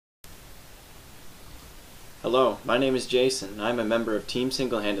Hello, my name is Jason, and I am a member of Team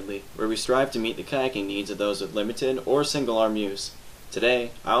Single-Handedly, where we strive to meet the kayaking needs of those with limited or single-arm use.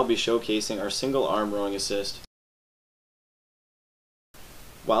 Today, I will be showcasing our single-arm rowing assist.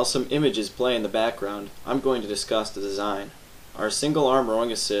 While some images play in the background, I'm going to discuss the design. Our single-arm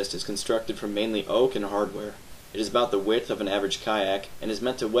rowing assist is constructed from mainly oak and hardware. It is about the width of an average kayak, and is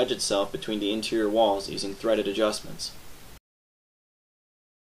meant to wedge itself between the interior walls using threaded adjustments.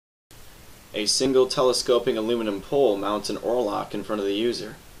 A single telescoping aluminum pole mounts an oarlock in front of the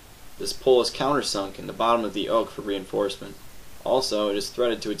user. This pole is countersunk in the bottom of the oak for reinforcement. Also, it is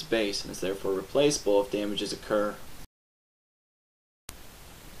threaded to its base and is therefore replaceable if damages occur.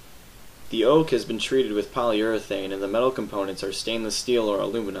 The oak has been treated with polyurethane and the metal components are stainless steel or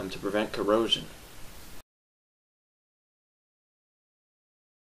aluminum to prevent corrosion.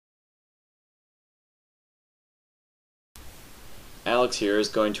 Alex here is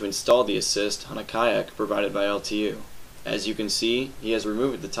going to install the assist on a kayak provided by LTU. As you can see, he has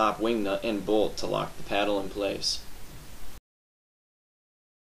removed the top wing nut and bolt to lock the paddle in place.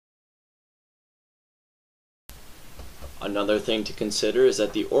 Another thing to consider is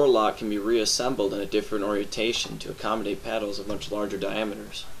that the oarlock can be reassembled in a different orientation to accommodate paddles of much larger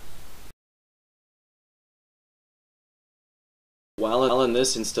diameters. While in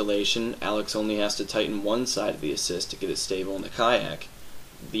this installation, Alex only has to tighten one side of the assist to get it stable in the kayak.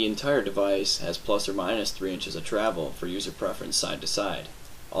 The entire device has plus or minus 3 inches of travel for user preference side to side.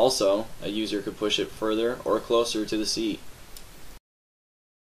 Also, a user could push it further or closer to the seat.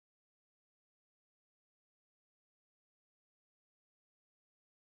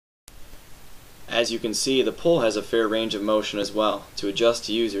 As you can see, the pole has a fair range of motion as well, to adjust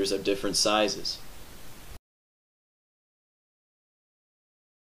to users of different sizes.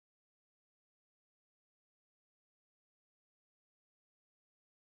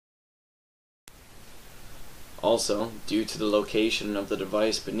 Also, due to the location of the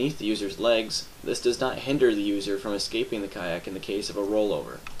device beneath the user's legs, this does not hinder the user from escaping the kayak in the case of a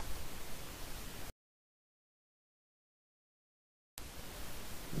rollover.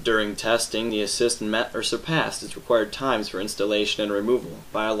 During testing, the assist met or surpassed its required times for installation and removal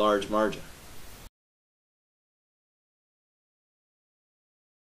by a large margin.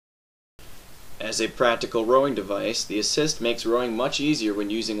 As a practical rowing device, the assist makes rowing much easier when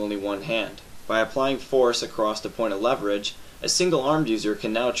using only one hand. By applying force across the point of leverage, a single-armed user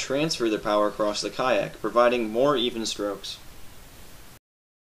can now transfer their power across the kayak, providing more even strokes.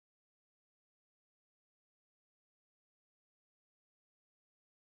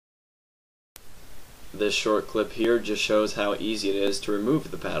 This short clip here just shows how easy it is to remove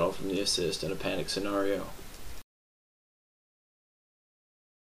the paddle from the assist in a panic scenario.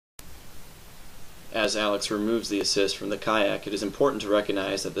 As Alex removes the assist from the kayak, it is important to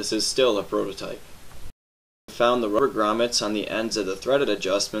recognize that this is still a prototype. We found the rubber grommets on the ends of the threaded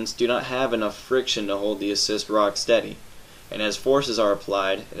adjustments do not have enough friction to hold the assist rock steady, and as forces are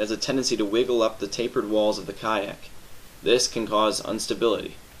applied, it has a tendency to wiggle up the tapered walls of the kayak. This can cause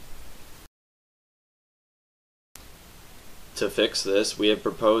instability. To fix this, we have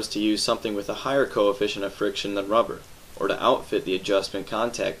proposed to use something with a higher coefficient of friction than rubber, or to outfit the adjustment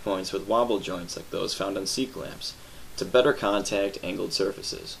contact points with wobble joints like those found on seat clamps, to better contact angled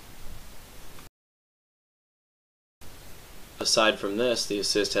surfaces. Aside from this, the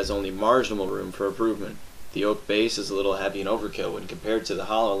assist has only marginal room for improvement. The oak base is a little heavy and overkill when compared to the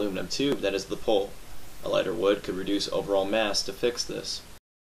hollow aluminum tube that is the pole. A lighter wood could reduce overall mass to fix this.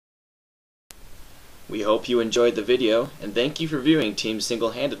 We hope you enjoyed the video, and thank you for viewing Team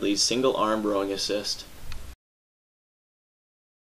Single-Handedly's single-arm rowing assist.